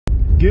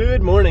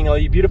Good morning, all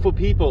you beautiful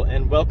people,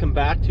 and welcome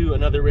back to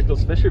another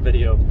Rickles Fisher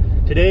video.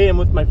 Today I'm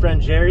with my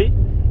friend Jerry.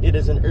 It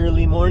is an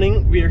early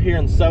morning. We are here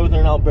in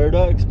Southern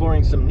Alberta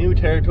exploring some new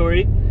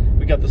territory.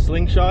 We got the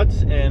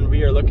Slingshots and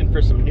we are looking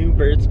for some new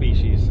bird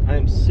species. I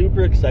am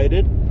super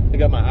excited. I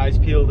got my eyes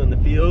peeled in the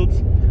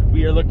fields.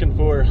 We are looking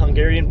for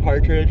Hungarian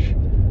partridge,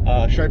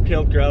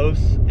 sharp-tailed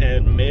grouse,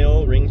 and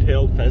male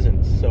ring-tailed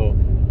pheasants. So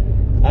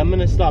I'm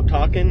gonna stop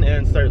talking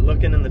and start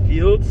looking in the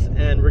fields,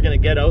 and we're gonna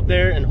get out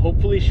there and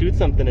hopefully shoot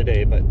something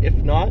today. But if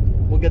not,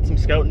 we'll get some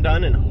scouting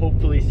done and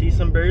hopefully see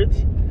some birds,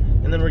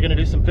 and then we're gonna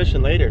do some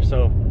fishing later.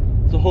 So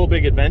it's a whole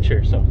big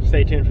adventure, so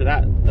stay tuned for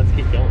that. Let's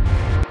keep going.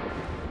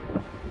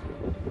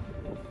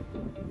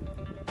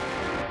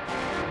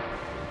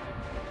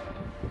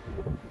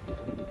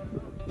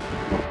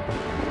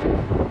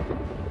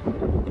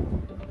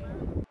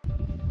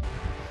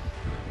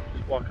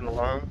 Just walking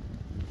along.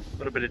 A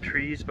little bit of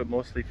trees, but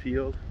mostly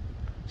field.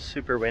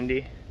 Super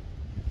windy.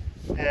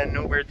 And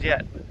no birds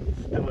yet.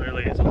 It's still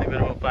early. It's only been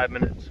about 5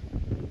 minutes.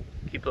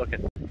 Keep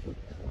looking.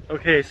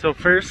 Okay, so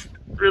first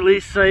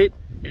release site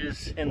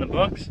is in the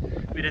books.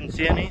 We didn't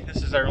see any.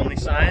 This is our only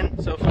sign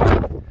so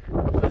far.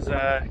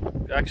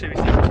 Actually, we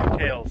see 2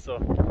 tails, so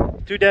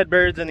 2 dead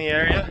birds in the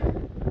area.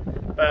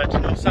 But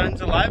no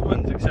signs of live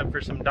ones except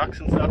for some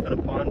ducks and stuff in a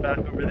pond back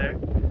over there.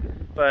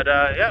 But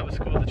yeah, it was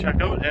cool to check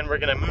out, and we're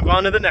gonna move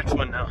on to the next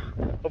one now.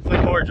 Hopefully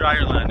more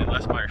drier land and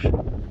less marsh.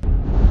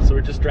 So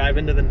we're just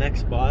driving to the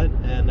next spot,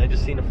 and I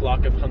just seen a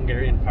flock of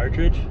Hungarian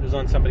partridge. It was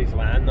on somebody's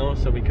land though,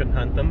 so we couldn't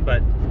hunt them,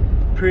 but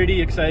pretty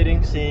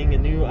exciting seeing a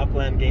new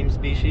upland game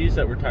species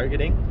that we're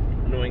targeting,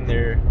 knowing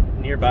they're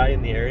nearby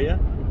in the area.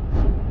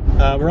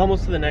 We're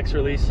almost to the next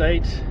release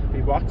site.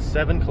 We walked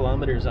 7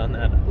 kilometers on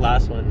that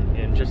last one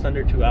in just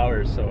under 2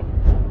 hours, so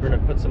we're gonna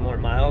put some more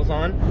miles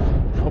on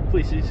and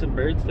hopefully see some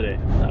birds today.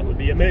 That would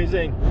be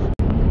amazing.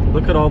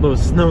 Look at all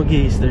those snow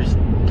geese. There's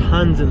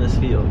tons in this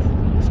field,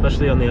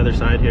 especially on the other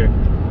side here.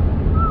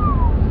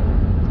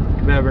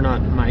 Too bad we're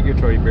not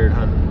migratory bird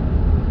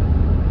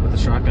hunting with a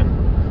shotgun.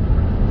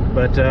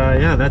 But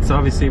yeah, that's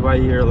obviously why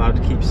you're allowed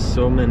to keep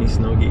so many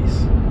snow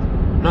geese.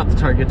 Not the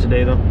target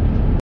today though.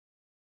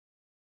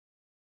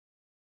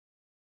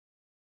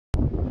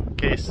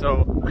 Okay,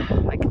 so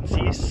I can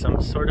see some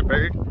sort of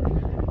bird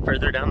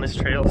further down this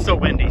trail. It's so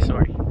windy,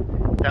 sorry.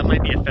 That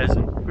might be a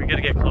pheasant. We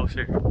gotta get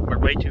closer. We're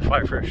way too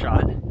far for a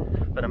shot,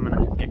 but I'm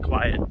gonna get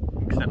quiet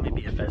because that might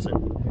be a pheasant.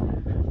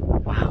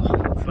 Wow,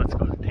 let's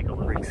go take a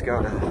look. Rick's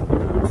got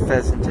a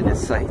pheasant in his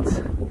sights.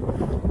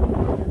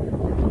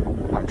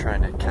 I'm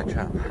trying to catch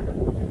up.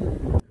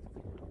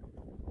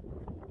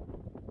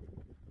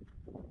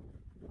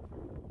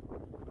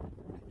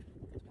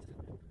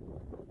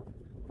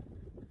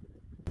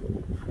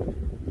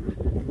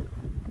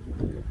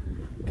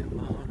 Come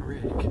on,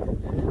 Rick.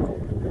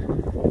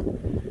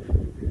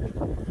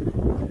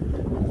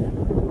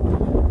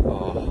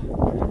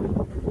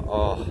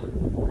 Oh,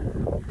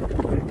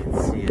 I can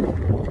see it.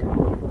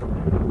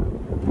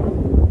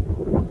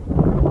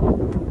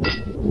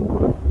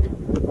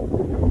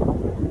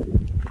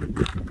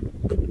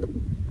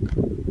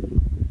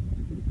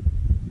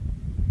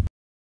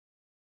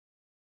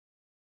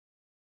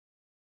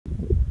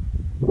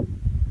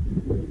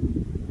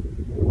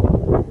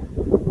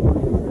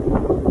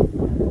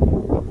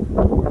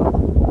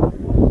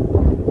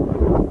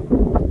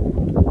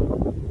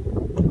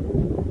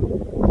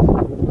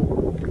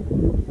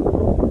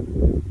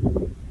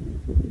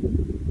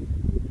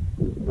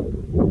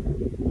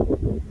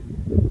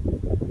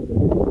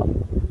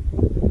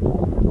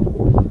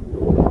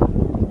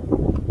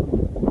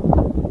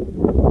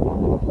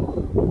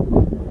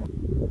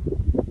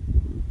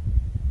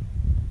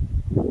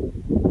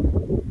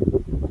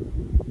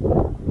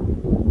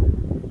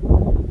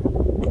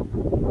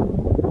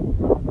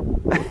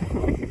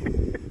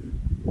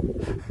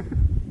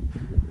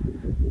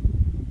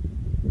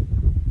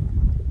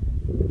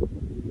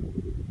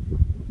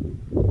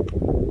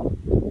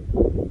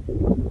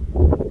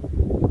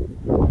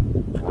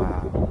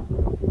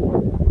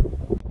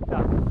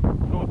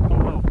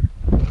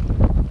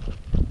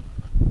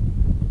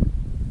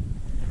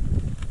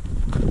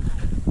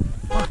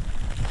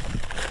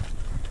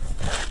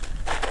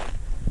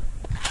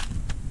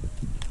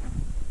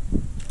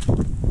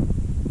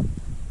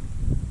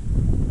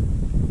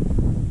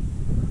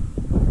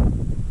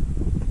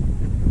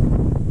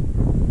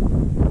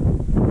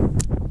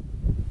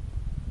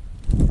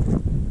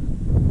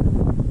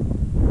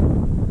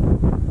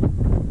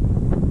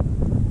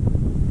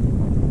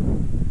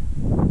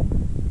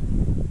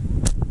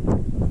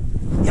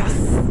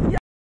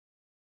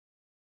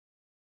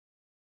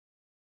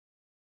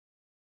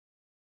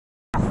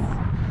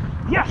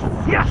 Yes!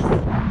 Yes!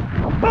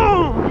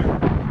 Boom!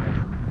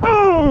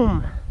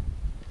 Boom!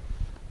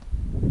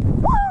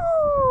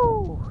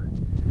 Woo!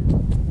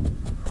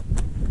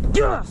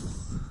 Yes!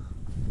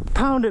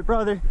 Pound it,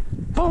 brother!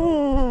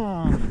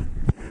 Boom!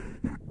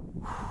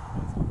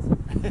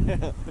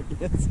 That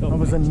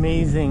was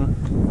amazing.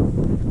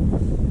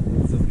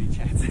 So many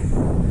chats.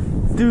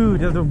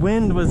 Dude, the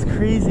wind was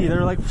crazy.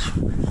 They're like,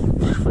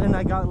 and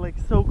I got like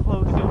so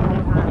close to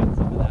him.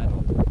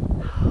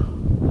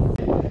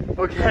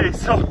 Okay,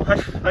 so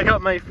I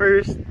got my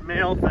first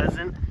male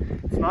pheasant.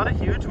 It's not a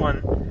huge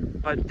one,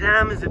 but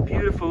damn is it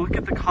beautiful. Look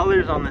at the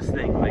colors on this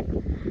thing, like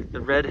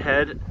the red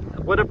head.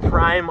 What a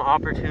prime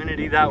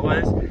opportunity that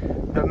was.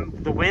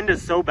 The wind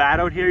is so bad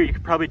out here, you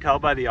could probably tell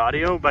by the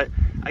audio, but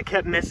I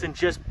kept missing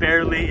just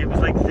barely. It was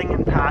like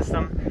singing past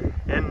them,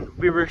 and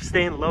we were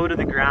staying low to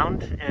the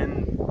ground,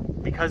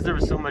 and because there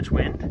was so much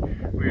wind,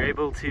 we were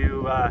able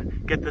to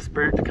get this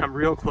bird to come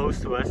real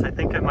close to us. I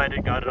think I might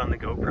have got it on the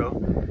GoPro,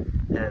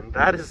 and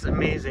that is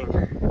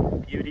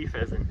amazing. Beauty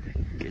pheasant.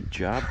 Good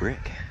job,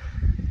 Rick.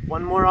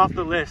 One more off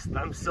the list.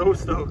 I'm so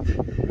stoked.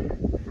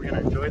 We're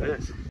gonna enjoy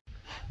this.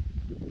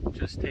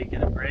 Just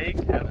taking a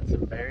break, having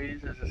some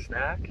berries as a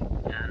snack,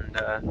 and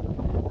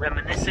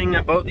reminiscing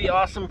about the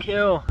awesome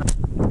kill.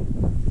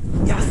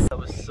 Yes! That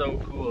was so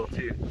cool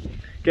to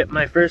get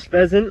my first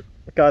pheasant.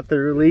 Got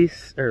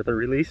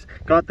the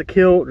got the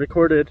kill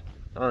recorded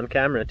on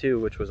camera too,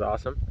 which was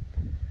awesome.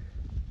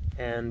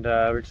 And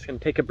we're just gonna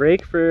take a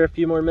break for a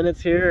few more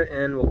minutes here,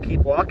 and we'll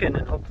keep walking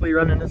and hopefully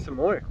run into some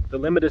more. The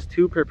limit is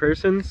 2 per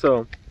person,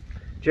 so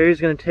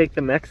Jerry's gonna take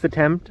the next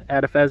attempt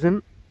at a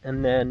pheasant,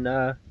 and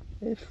then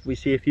if we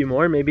see a few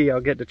more, maybe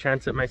I'll get the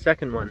chance at my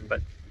second one.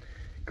 But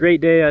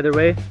great day either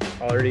way,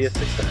 already a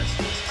success.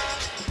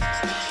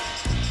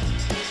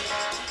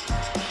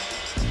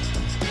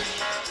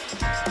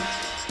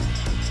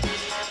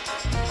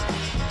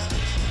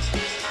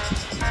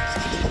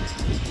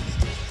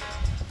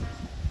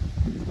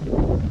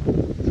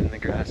 It's in the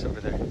grass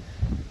over there.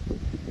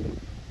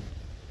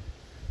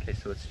 Okay,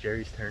 so it's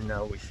Jerry's turn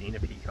now. We've seen a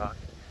peacock.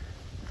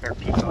 Or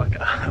peacock,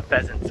 a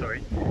pheasant,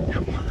 sorry.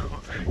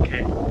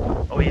 Okay.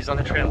 Oh, he's on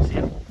the trail, see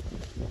him?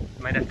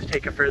 Might have to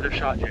take a further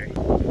shot, Jerry.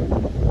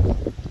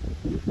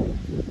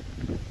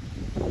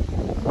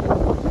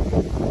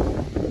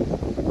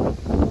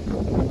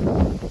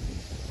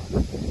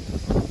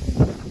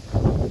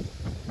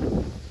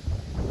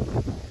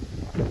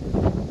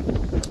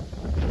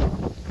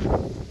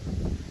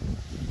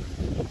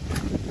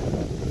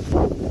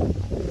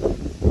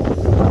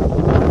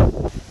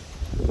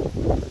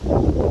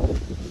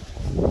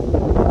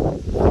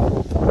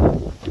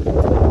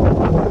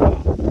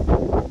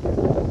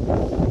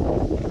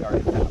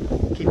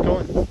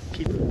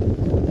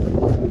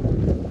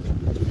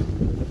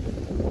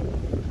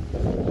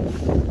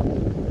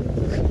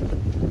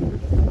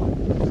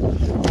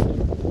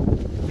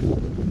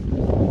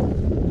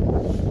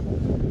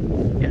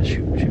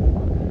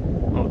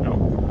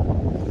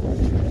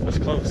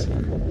 Close.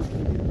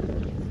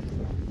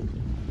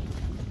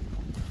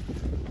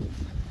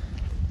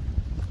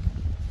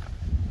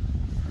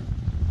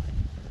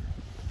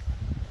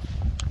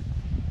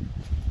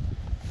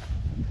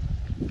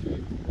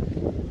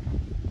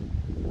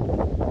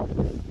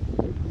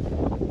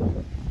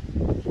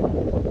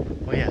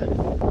 Oh yeah,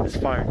 it's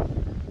far.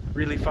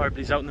 Really far, but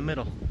he's out in the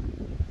middle.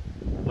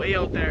 Way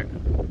out there.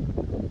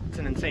 It's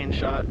an insane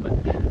shot, but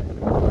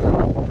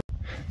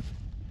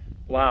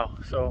wow,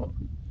 so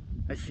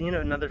I seen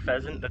another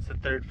pheasant. That's the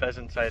 3rd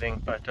pheasant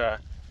sighting, but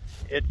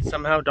it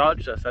somehow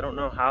dodged us. I don't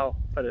know how,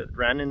 but it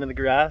ran into the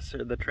grass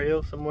or the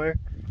trail somewhere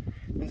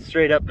and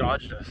straight up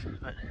dodged us.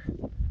 But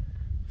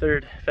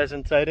 3rd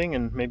pheasant sighting,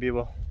 and maybe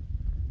we'll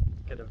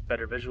get a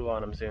better visual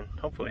on him soon,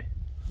 hopefully.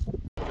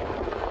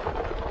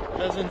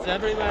 Pheasants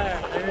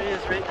everywhere. There he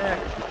is, right there.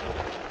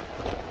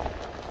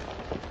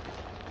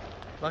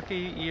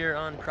 Lucky you're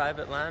on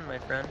private land, my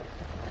friend.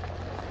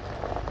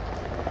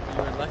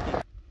 You were lucky.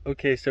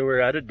 Okay, so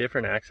we're at a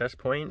different access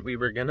point. We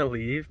were gonna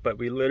leave, but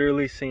we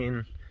literally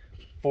seen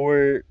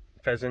 4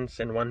 pheasants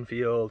in one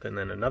field, and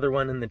then another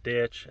one in the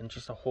ditch, and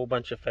just a whole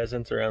bunch of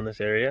pheasants around this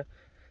area.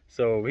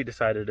 So we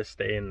decided to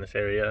stay in this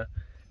area,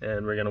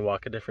 and we're gonna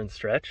walk a different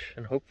stretch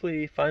and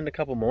hopefully find a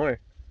couple more.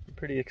 I'm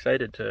pretty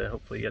excited to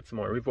hopefully get some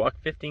more. We've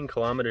walked 15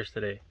 kilometers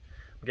today.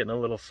 I'm getting a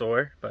little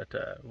sore, but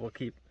we'll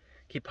keep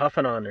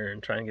puffing on her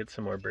and try and get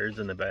some more birds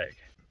in the bag.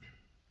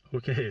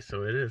 Okay,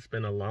 so it has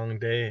been a long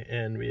day,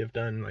 and we have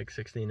done like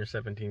 16 or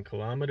 17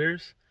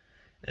 kilometers,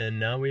 and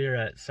now we are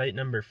at site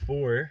number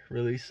 4,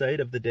 release site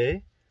of the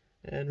day,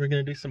 and we're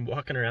gonna do some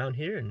walking around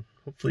here and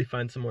hopefully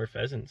find some more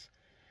pheasants.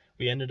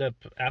 We ended up,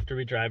 after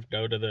we drive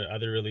out to the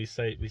other release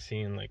site, we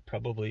seen like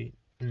probably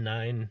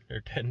 9 or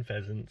 10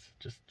 pheasants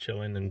just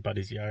chilling in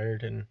Buddy's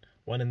yard, and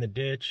one in the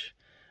ditch,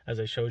 as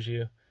I showed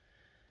you.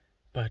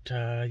 But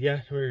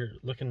yeah, we're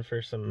looking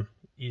for some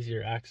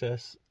easier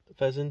access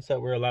pheasants that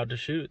we're allowed to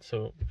shoot,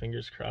 so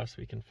fingers crossed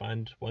we can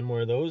find one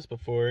more of those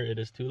before it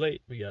is too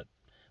late. We got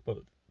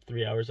about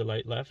 3 hours of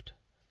light left,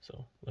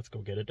 so let's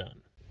go get it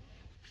done.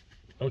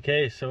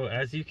 Okay, so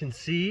as you can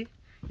see,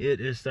 it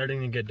is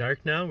starting to get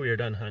dark now. We are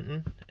done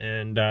hunting,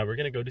 and we're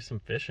gonna go do some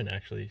fishing,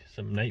 actually.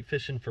 Some night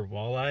fishing for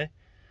walleye.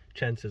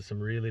 Chances some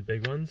really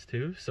big ones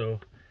too, so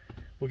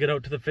we'll get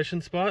out to the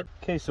fishing spot.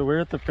 Okay, so we're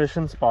at the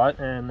fishing spot,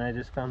 and I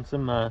just found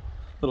some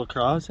little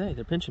craws. Hey,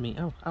 they're pinching me.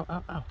 Ow, ow,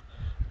 ow, ow.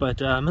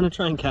 But I'm gonna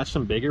try and catch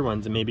some bigger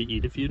ones and maybe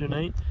eat a few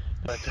tonight.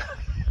 But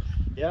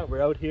yeah,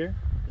 we're out here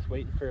just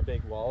waiting for a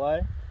big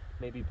walleye,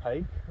 maybe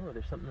pike. Oh,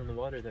 there's something in the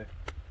water there.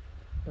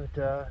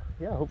 But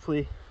yeah,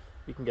 hopefully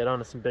You can get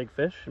onto some big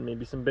fish and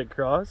maybe some big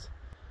craws.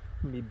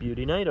 It'll be a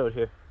beauty night out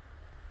here.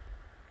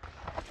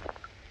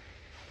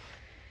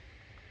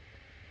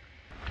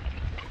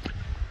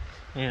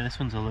 Yeah, this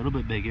one's a little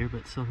bit bigger,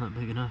 but still not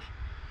big enough.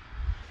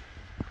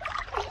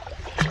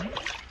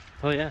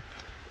 Oh yeah,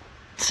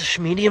 it's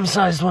a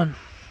medium-sized one.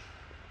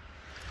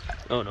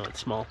 Oh no, it's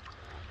small.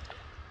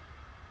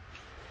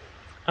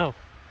 Oh.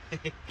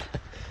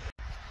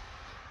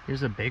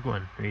 Here's a big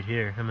one right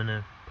here. I'm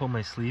gonna pull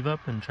my sleeve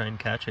up and try and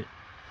catch it.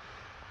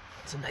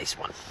 It's a nice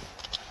one.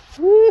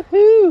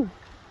 Woohoo!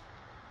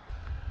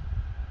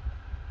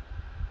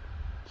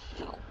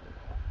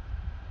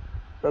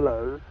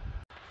 Hello.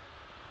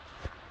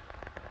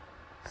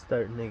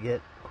 Starting to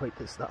get quite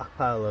the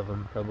stockpile of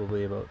them,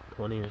 probably about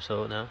 20 or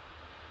so now.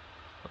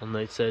 All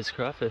nice sized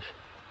crawfish.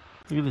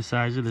 Look at the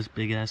size of this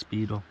big ass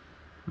beetle.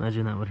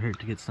 Imagine that would hurt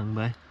to get stung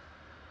by.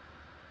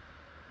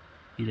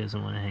 He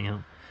doesn't want to hang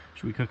out.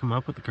 Should we cook him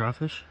up with the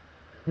crawfish?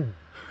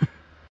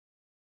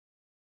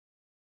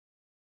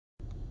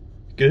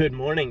 Good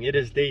morning. It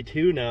is day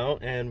 2 now,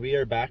 and we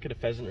are back at a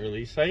pheasant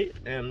release site,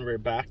 and we're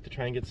back to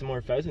try and get some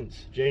more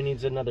pheasants. Jay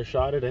needs another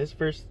shot at his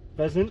first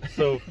pheasant,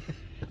 so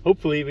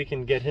hopefully we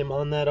can get him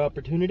on that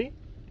opportunity,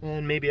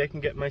 and maybe I can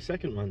get my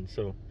second one.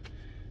 So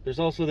there's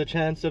also the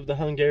chance of the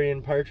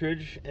Hungarian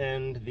partridge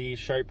and the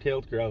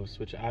sharp-tailed grouse,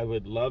 which I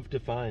would love to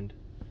find.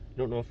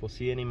 Don't know if we'll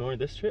see any more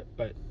this trip,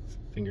 but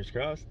fingers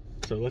crossed.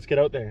 So let's get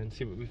out there and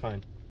see what we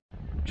find.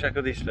 Check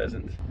out these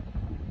pheasants.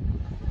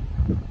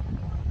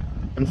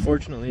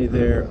 Unfortunately,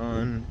 they're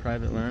on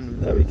private land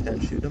that we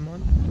can't shoot them on,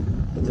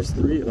 but there's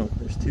 3 of them.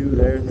 There's 2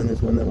 there, and then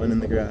there's one that went in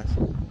the grass.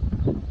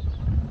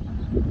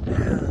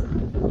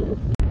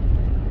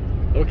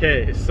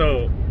 Okay,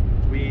 so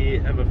we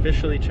have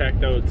officially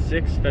checked out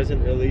 6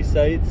 pheasant release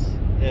sites,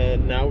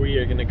 and now we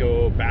are going to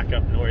go back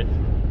up north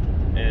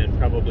and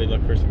probably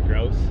look for some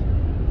grouse.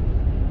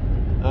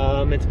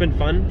 It's been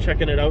fun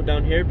checking it out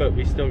down here, but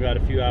we still got a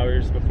few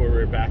hours before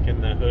we're back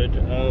in the hood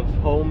of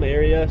home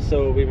area,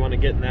 so we want to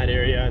get in that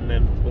area, and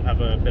then we'll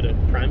have a bit of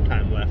prime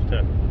time left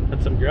to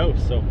hunt some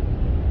grouse. So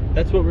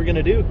that's what we're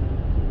gonna do.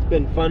 It's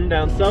been fun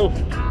down south.